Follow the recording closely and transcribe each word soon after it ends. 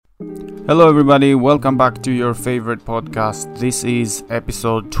Hello everybody, welcome back to your favorite podcast. This is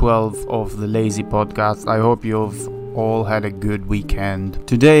episode 12 of the Lazy Podcast. I hope you've all had a good weekend.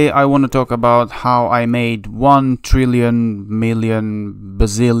 Today I want to talk about how I made $1 trillion million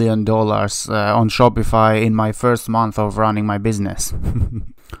bazillion dollars on Shopify in my first month of running my business.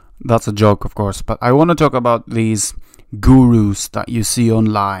 That's a joke, of course, but I want to talk about these gurus that you see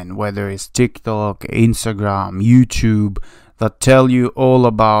online, whether it's TikTok, Instagram, YouTube, that tell you all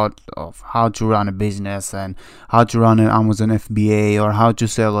about of how to run a business and how to run an Amazon FBA or how to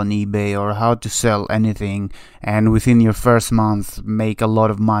sell on eBay or how to sell anything, and within your first month make a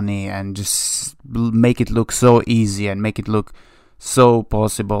lot of money and just make it look so easy and make it look so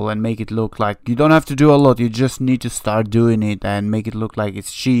possible and make it look like you don't have to do a lot, you just need to start doing it and make it look like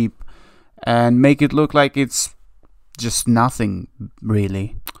it's cheap and make it look like it's just nothing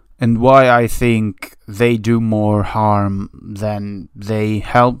really. And why I think they do more harm than they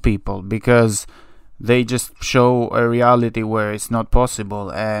help people, because they just show a reality where it's not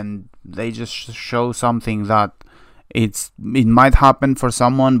possible, and they just show something that it might happen for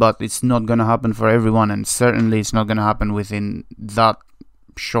someone, but it's not gonna happen for everyone, and certainly it's not gonna happen within that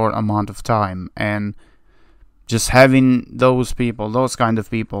short amount of time. And just having those kind of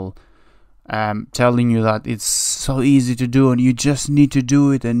people telling you that it's so easy to do and you just need to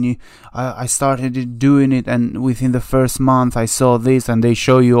do it, and I started doing it and within the first month I saw this, and they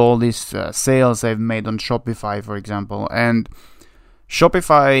show you all these sales they've made on Shopify, for example. And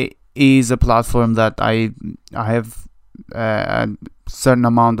Shopify is a platform that I have a certain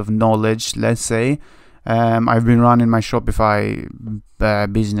amount of knowledge, let's say. I've been running my Shopify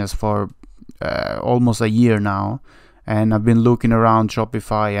business for almost a year now, and I've been looking around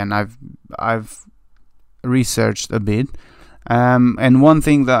Shopify and I've researched a bit. And one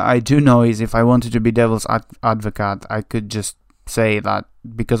thing that I do know is, if I wanted to be devil's advocate, I could just say that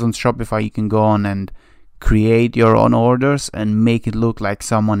because on Shopify you can go on and create your own orders and make it look like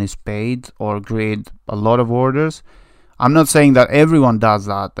someone is paid, or create a lot of orders. I'm not saying that everyone does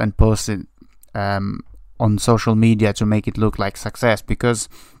that and posts it on social media to make it look like success, because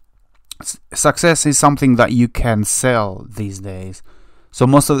success is something that you can sell these days. So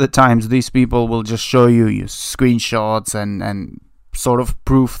most of the times these people will just show you screenshots and sort of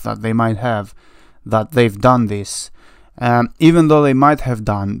proof that they might have that they've done this, even though they might have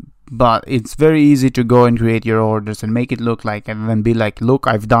done. But it's very easy to go and create your orders and make it look like, and then be like, look,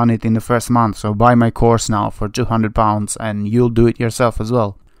 I've done it in the first month, so buy my course now for £200 and you'll do it yourself as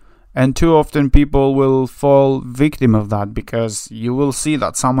well. And too often people will fall victim of that, because you will see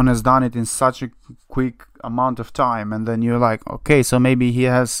that someone has done it in such a quick amount of time, and then you're like, okay, so maybe he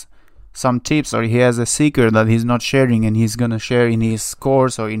has some tips, or he has a secret that he's not sharing and he's gonna share in his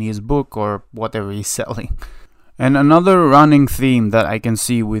course or in his book or whatever he's selling. And another running theme that I can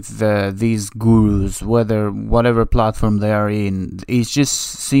see with these gurus, whatever platform they are in, it just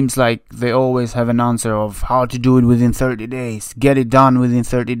seems like they always have an answer of how to do it within 30 days. Get it done within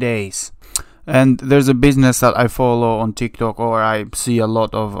 30 days. And there's a business that I follow on TikTok, or I see a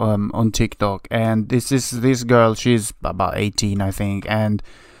lot of on TikTok. And this is this girl, she's about 18, I think. And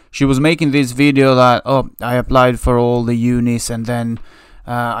she was making this video that, I applied for all the unis, and then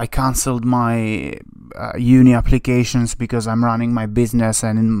I cancelled my uni applications because I'm running my business,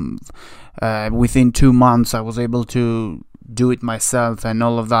 and within 2 months I was able to do it myself and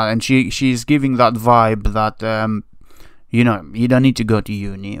all of that. And she's giving that vibe that you don't need to go to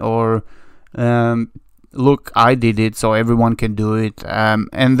uni, or look, I did it so everyone can do it.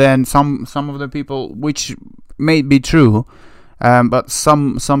 And then some of the people, which may be true, but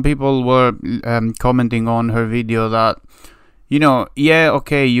some people were commenting on her video that,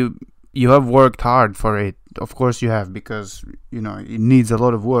 okay, you have worked hard for it. Of course you have, because, it needs a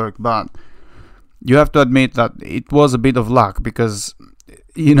lot of work. But you have to admit that it was a bit of luck, because,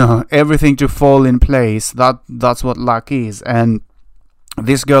 everything to fall in place, that's what luck is. And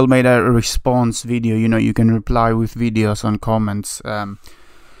this girl made a response video. You can reply with videos on comments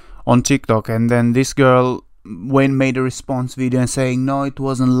on TikTok. And then this girl made a response video and saying, no, it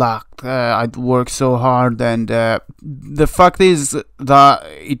wasn't luck, I'd worked so hard. And the fact is that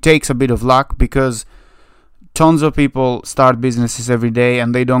it takes a bit of luck, because tons of people start businesses every day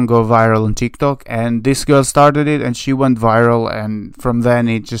and they don't go viral on TikTok. And this girl started it and she went viral, and from then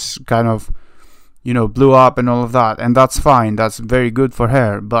it just kind of blew up and all of that. And that's fine, that's very good for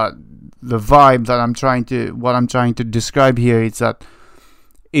her. But the vibe that I'm trying to describe here is that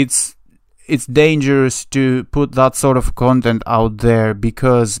it's dangerous to put that sort of content out there,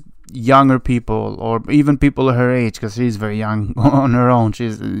 because younger people, or even people her age, because she's very young on her own,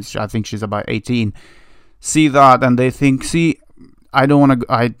 I think she's about 18, see that and they think, see, I don't want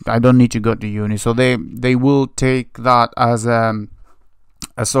to. I don't need to go to uni. So they will take that as a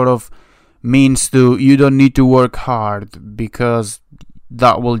sort of means to, you don't need to work hard because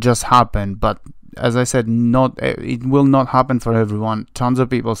that will just happen. But as I said, it will not happen for everyone. Tons of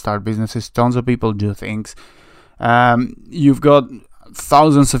people start businesses. Tons of people do things. You've got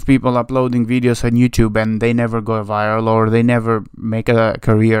thousands of people uploading videos on YouTube and they never go viral, or they never make a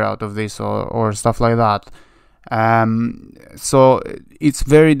career out of this, or stuff like that. So it's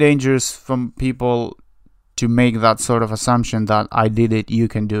very dangerous from people to make that sort of assumption that I did it, you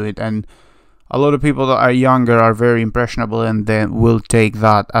can do it. And a lot of people that are younger are very impressionable, and they will take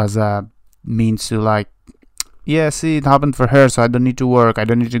that as a means to like, yeah, see, it happened for her, so I don't need to work, I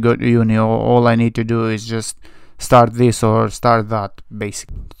don't need to go to uni, all I need to do is just start this or start that,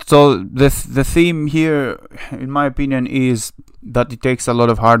 basically. So the theme here, in my opinion, is that it takes a lot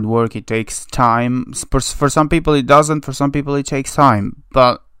of hard work. It takes time. For some people it doesn't, for some people it takes time,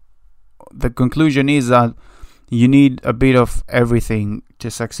 but the conclusion is that you need a bit of everything to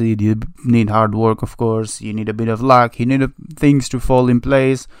succeed. You need hard work, of course, you need a bit of luck, you need things to fall in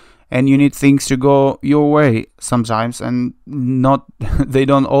place, and you need things to go your way sometimes, and not they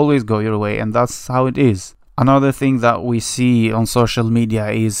don't always go your way, and that's how it is. Another thing that we see on social media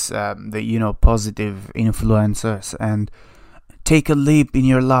is the positive influencers, and take a leap in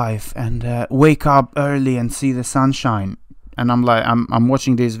your life, and wake up early and see the sunshine. And I'm like, I'm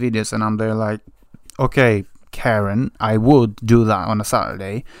watching these videos, and I'm there like, okay, Karen, I would do that on a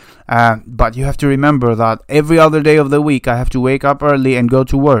Saturday, but you have to remember that every other day of the week I have to wake up early and go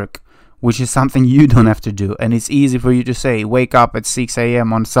to work, which is something you don't have to do. And it's easy for you to say, wake up at 6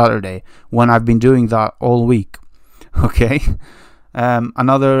 a.m. on Saturday, when I've been doing that all week. Okay?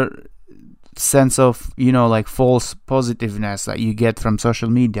 Another sense of, like false positiveness that you get from social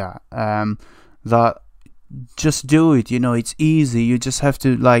media, that just do it, it's easy, you just have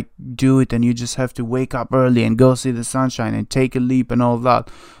to do it, and you just have to wake up early and go see the sunshine and take a leap and all that,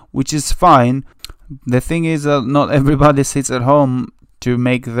 which is fine. The thing is that not everybody sits at home to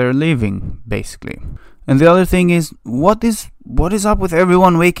make their living, basically. And the other thing is, what is up with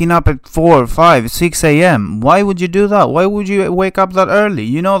everyone waking up at 4, 5, 6 a.m? Why would you do that? Why would you wake up that early?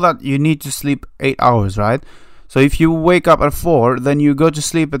 You know that you need to sleep 8 hours, right? So if you wake up at 4, then you go to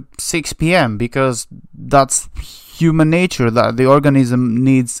sleep at 6 p.m. because that's human nature, that the organism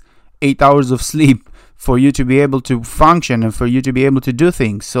needs 8 hours of sleep for you to be able to function and for you to be able to do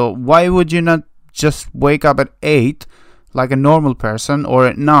things. So why would you not just wake up at 8 like a normal person, or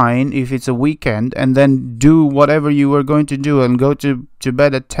at 9 if it's a weekend, and then do whatever you were going to do and go to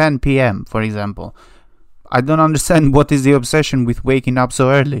bed at 10 p.m., for example? I don't understand what is the obsession with waking up so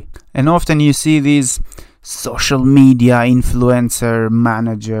early. And often you see these social media influencer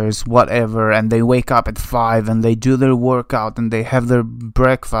managers, whatever, and they wake up at 5 and they do their workout and they have their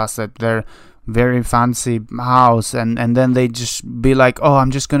breakfast at their very fancy house, and then they just be like, oh, I'm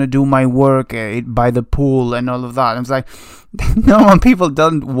just gonna do my work by the pool and all of that. And it's like, normal people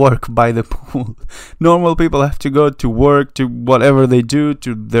don't work by the pool. Normal people have to go to work, to whatever they do,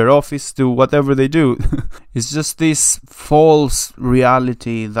 to their office, to whatever they do. It's just this false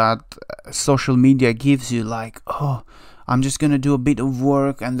reality that social media gives you, like, oh, I'm just gonna do a bit of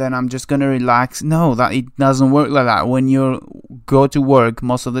work and then I'm just gonna relax. No, that it doesn't work like that. When you go to work,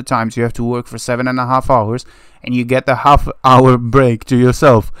 most of the times you have to work for 7.5 hours and you get a half-hour break to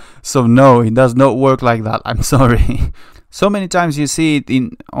yourself. So no, it does not work like that. I'm sorry. So many times you see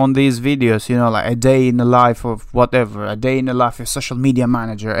it on these videos, like a day in the life of whatever, a day in the life of a social media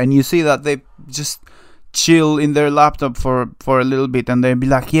manager, and you see that they just chill in their laptop for a little bit and they'll be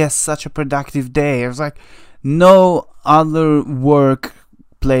like, yes, such a productive day. I was like, no other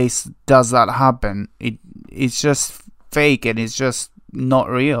workplace does that happen. It's just fake and it's just not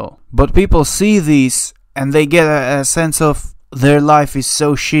real. But people see these and they get a sense of their life is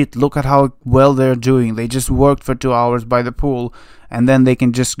so shit. Look at how well they're doing. They just worked for 2 hours by the pool and then they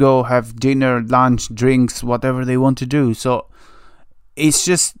can just go have dinner, lunch, drinks, whatever they want to do. So it's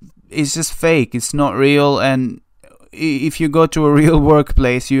just fake. It's not real. And if you go to a real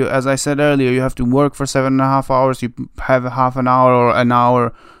workplace, you, as I said earlier, you have to work for 7.5 hours. You have a half an hour or an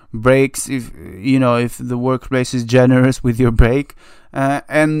hour breaks if the workplace is generous with your break,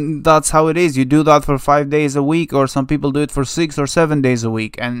 and that's how it is. You do that for 5 days a week, or some people do it for 6 or 7 days a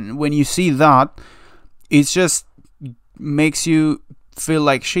week. And when you see that, it just makes you feel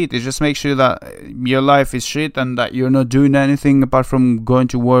like shit. It just makes you that your life is shit and that you're not doing anything apart from going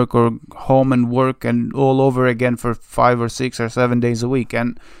to work or home and work and all over again for 5 or 6 or 7 days a week.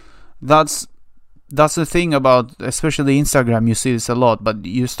 And that's that's the thing about especially Instagram. You see this a lot, but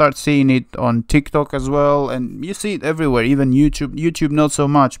you start seeing it on TikTok as well, and you see it everywhere, even YouTube not so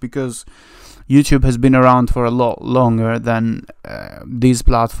much, because YouTube has been around for a lot longer than these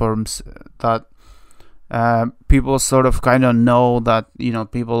platforms, that people sort of kind of know that,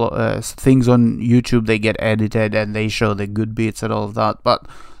 people, things on YouTube, they get edited and they show the good bits and all of that. But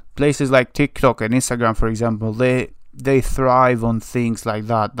places like TikTok and Instagram, for example, they thrive on things like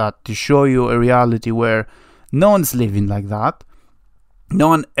that to show you a reality where no one's living like that. No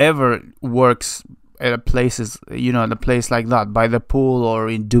one ever works at a place like that, by the pool or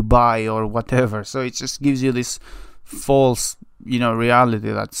in Dubai or whatever. So it just gives you this false,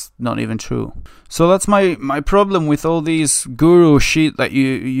 reality that's not even true. So that's my problem with all these guru shit that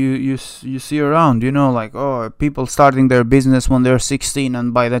you see around, like, people starting their business when they're 16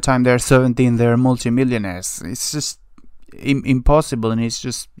 and by the time they're 17 they're multimillionaires. It's just impossible, and it's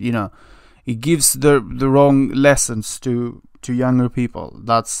just, it gives the wrong lessons to younger people.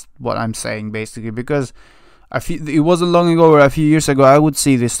 That's what I'm saying, basically, because it wasn't long ago, or a few years ago, I would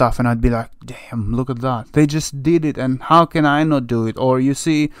see this stuff and I'd be like, damn, look at that, they just did it, and how can I not do it? Or you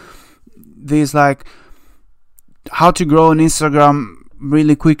see these, like, how to grow on Instagram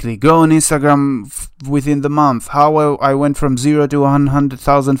really quickly, grow on Instagram within the month, how I went from 0 to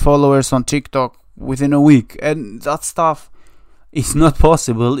 100,000 followers on TikTok within a week, and that stuff is not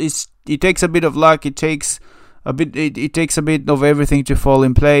possible. It takes a bit of luck, it takes a bit of everything to fall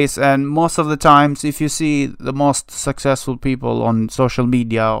in place. And most of the times, if you see the most successful people on social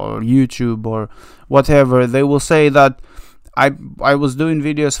media or YouTube or whatever, they will say that I was doing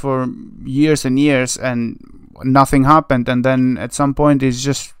videos for years and years and nothing happened, and then at some point it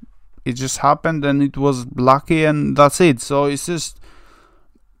just happened, and it was lucky, and that's it. So it's just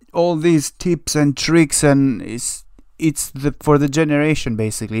all these tips and tricks, and it's for the generation,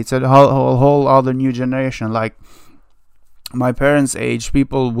 basically. It's a whole other new generation. Like my parents' age,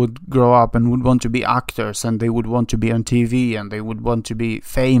 people would grow up and would want to be actors, and they would want to be on TV, and they would want to be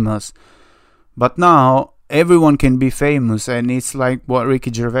famous. But now everyone can be famous, and it's like what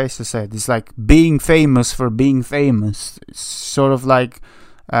Ricky Gervais said. It's like being famous for being famous. It's sort of like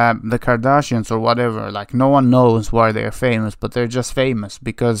the Kardashians or whatever. Like, no one knows why they're famous, but they're just famous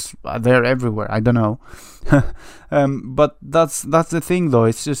because they're everywhere. I don't know. But that's the thing, though.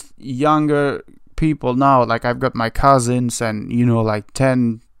 It's just younger people now. Like, I've got my cousins and, like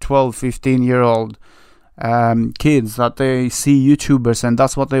 10, 12, 15-year-old kids that they see YouTubers, and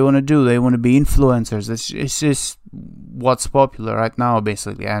that's what they want to do. They want to be influencers. It's just what's popular right now,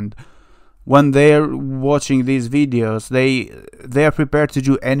 basically. And when they're watching these videos, they're prepared to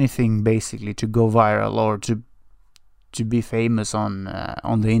do anything, basically, to go viral or to be famous on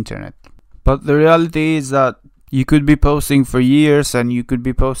the internet. But the reality is that you could be posting for years, and you could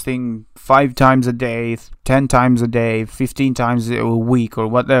be posting 5 times a day, 10 times a day, 15 times a week, or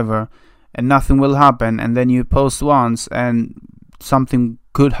whatever, and nothing will happen. And then you post once, and something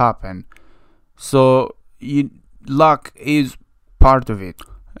could happen. So luck is part of it.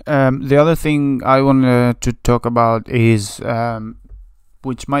 The other thing I wanted to talk about is,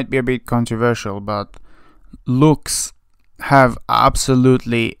 which might be a bit controversial, but looks have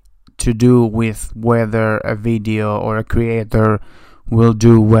absolutely to do with whether a video or a creator will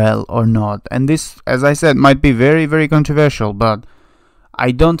do well or not. And this, as I said, might be very, very controversial, but I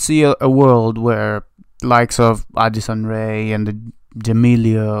don't see a world where likes of Addison Rae and the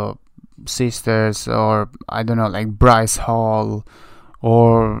D'Amelio sisters, or I don't know, like Bryce Hall,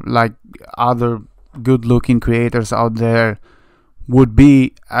 or like other good-looking creators out there, would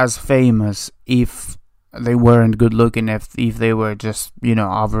be as famous if they weren't good-looking, if they were just,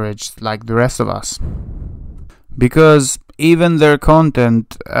 average like the rest of us. Because even their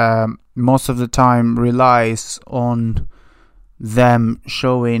content most of the time relies on them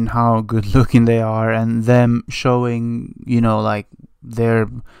showing how good-looking they are, and them showing, like their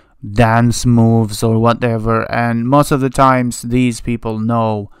dance moves or whatever. And most of the times these people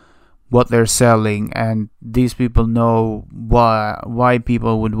know what they're selling, and these people know why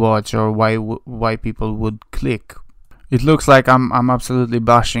people would watch, or why people would click. It looks like I'm absolutely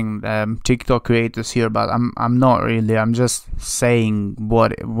bashing TikTok creators here, but I'm not really. I'm just saying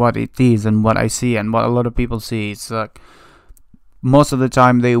what it is and what I see and what a lot of people see. It's like most of the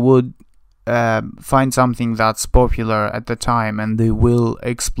time they would find something that's popular at the time, and they will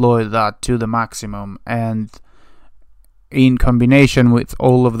exploit that to the maximum. And in combination with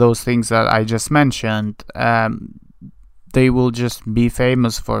all of those things that I just mentioned, they will just be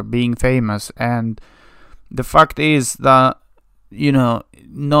famous for being famous. And the fact is that,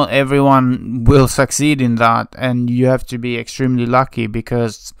 not everyone will succeed in that, and you have to be extremely lucky,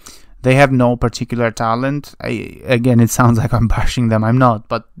 because They have no particular talent. Again, it sounds like I'm bashing them. I'm not,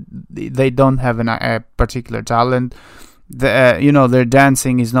 but they don't have a particular talent. Their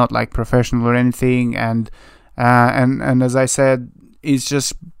dancing is not like professional or anything, and as I said, it's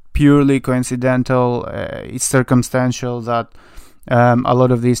just purely coincidental. It's circumstantial that a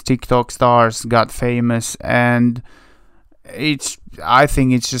lot of these TikTok stars got famous, and I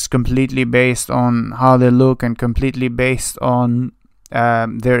think it's just completely based on how they look and completely based on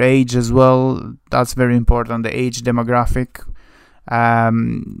their age as well. That's very important, the age demographic,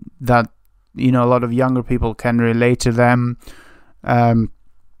 that a lot of younger people can relate to them.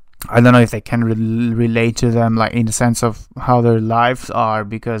 I don't know if they can relate to them, like in the sense of how their lives are,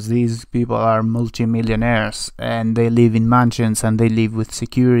 because these people are multimillionaires and they live in mansions and they live with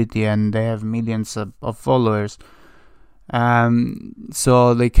security and they have millions of followers.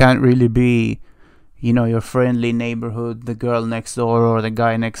 So they can't really be, your friendly neighborhood, the girl next door or the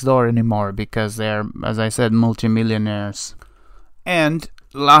guy next door anymore, because they're, as I said, multimillionaires. And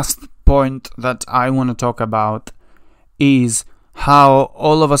last point that I want to talk about is how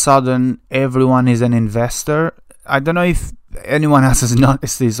all of a sudden everyone is an investor. I don't know if anyone else has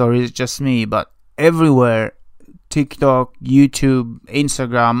noticed this or it's just me, but everywhere, TikTok, YouTube,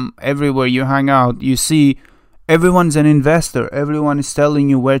 Instagram, everywhere you hang out, you see everyone's an investor. Everyone is telling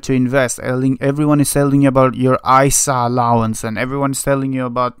you where to invest. Everyone is telling you about your ISA allowance, and everyone is telling you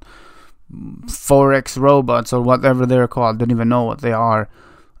about Forex robots or whatever they're called. I don't even know what they are.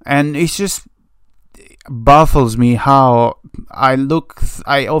 And it just baffles me how I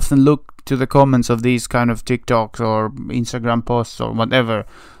often look to the comments of these kind of TikToks or Instagram posts or whatever,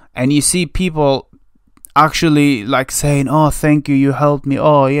 and you see people actually like saying, "Oh, thank you, you helped me.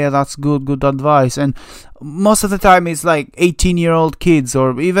 Oh yeah, that's good advice." And most of the time it's like 18-year-old kids,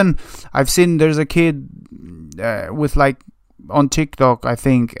 or even I've seen there's a kid with like on TikTok, I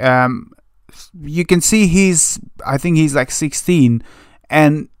think you can see I think he's like 16,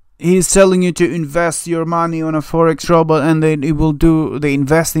 and he's telling you to invest your money on a Forex robot, and then it will do the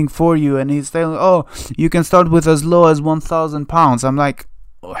investing for you. And he's telling, "Oh, you can start with as low as £1,000. I'm like,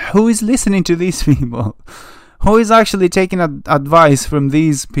 who is listening to these people? Who is actually taking advice from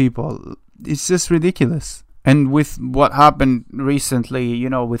these people? It's just ridiculous. And with what happened recently,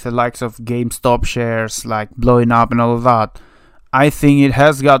 with the likes of GameStop shares like blowing up and all of that, I think it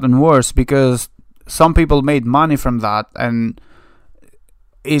has gotten worse, because some people made money from that, and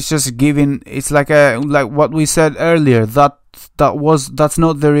it's just it's like what we said earlier, that's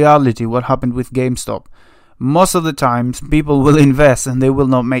not the reality. What happened with GameStop? Most of the times people will invest and they will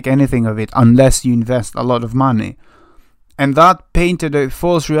not make anything of it unless you invest a lot of money. And that painted a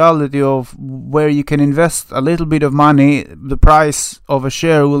false reality of where you can invest a little bit of money, the price of a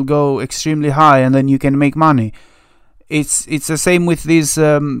share will go extremely high, and then you can make money. It's the same with these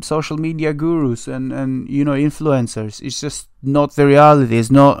social media gurus and influencers. It's just not the reality. It's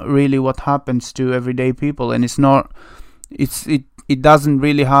not really what happens to everyday people, and it doesn't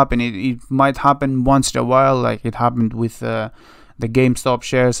really happen. It might happen once in a while, like it happened with the GameStop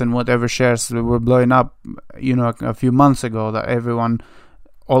shares and whatever shares that were blowing up, a few months ago, that everyone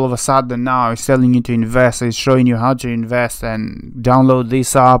all of a sudden now is telling you to invest, is showing you how to invest and download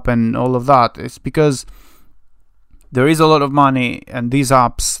this app and all of that. It's because there is a lot of money, and these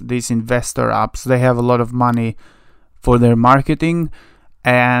apps, these investor apps, they have a lot of money for their marketing.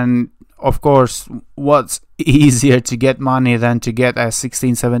 And of course, what's easier to get money than to get a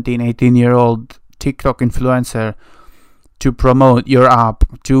 16, 17, 18-year-old TikTok influencer to promote your app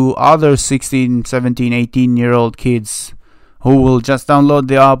to other 16, 17, 18-year-old kids who will just download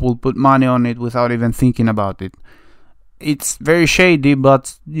the app, will put money on it without even thinking about it. It's very shady,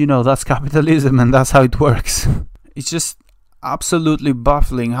 but that's capitalism and that's how it works. It's just absolutely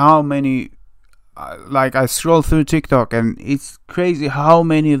baffling how many, I scroll through TikTok and it's crazy how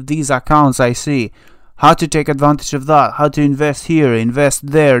many of these accounts I see. How to take advantage of that, how to invest here, invest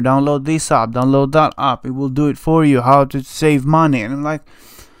there, download this app, download that app, it will do it for you, how to save money. And I'm like,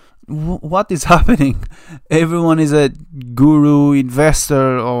 what is happening? Everyone is a guru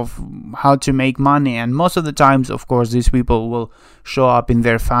investor of how to make money, and most of the times, of course, these people will show up in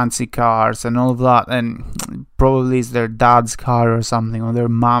their fancy cars and all of that, and probably it's their dad's car or something, or their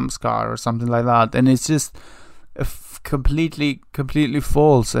mom's car or something like that, and it's just completely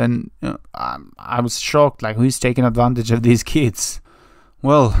false. And I was shocked, like, who's taking advantage of these kids?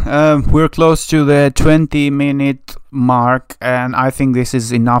 Well, we're close to the 20-minute mark, and I think this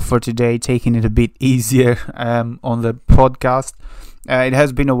is enough for today, taking it a bit easier on the podcast. It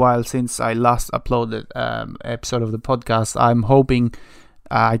has been a while since I last uploaded episode of the podcast. I'm hoping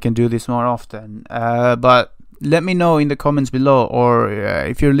I can do this more often. But let me know in the comments below, or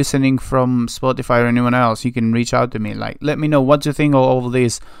if you're listening from Spotify or anyone else, you can reach out to me. Like, let me know what you think of all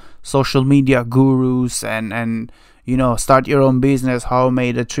these social media gurus and start your own business, how I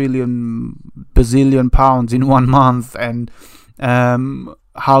made £1 bazillion in 1 month, and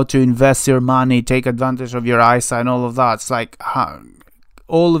how to invest your money, take advantage of your eyesight, and all of that. It's like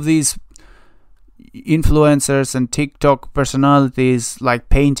all of these influencers and TikTok personalities like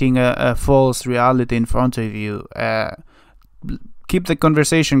painting a false reality in front of you. Keep the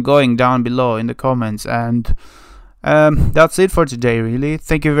conversation going down below in the comments, and that's it for today, really.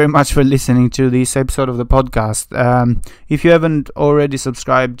 Thank you very much for listening to this episode of the podcast. If you haven't already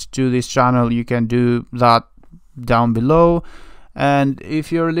subscribed to this channel, you can do that down below. And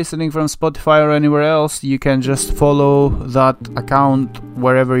if you're listening from Spotify or anywhere else, you can just follow that account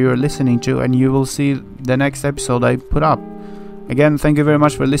wherever you're listening to, and you will see the next episode I put up. Again, thank you very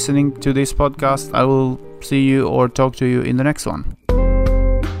much for listening to this podcast. I will see you or talk to you in the next one.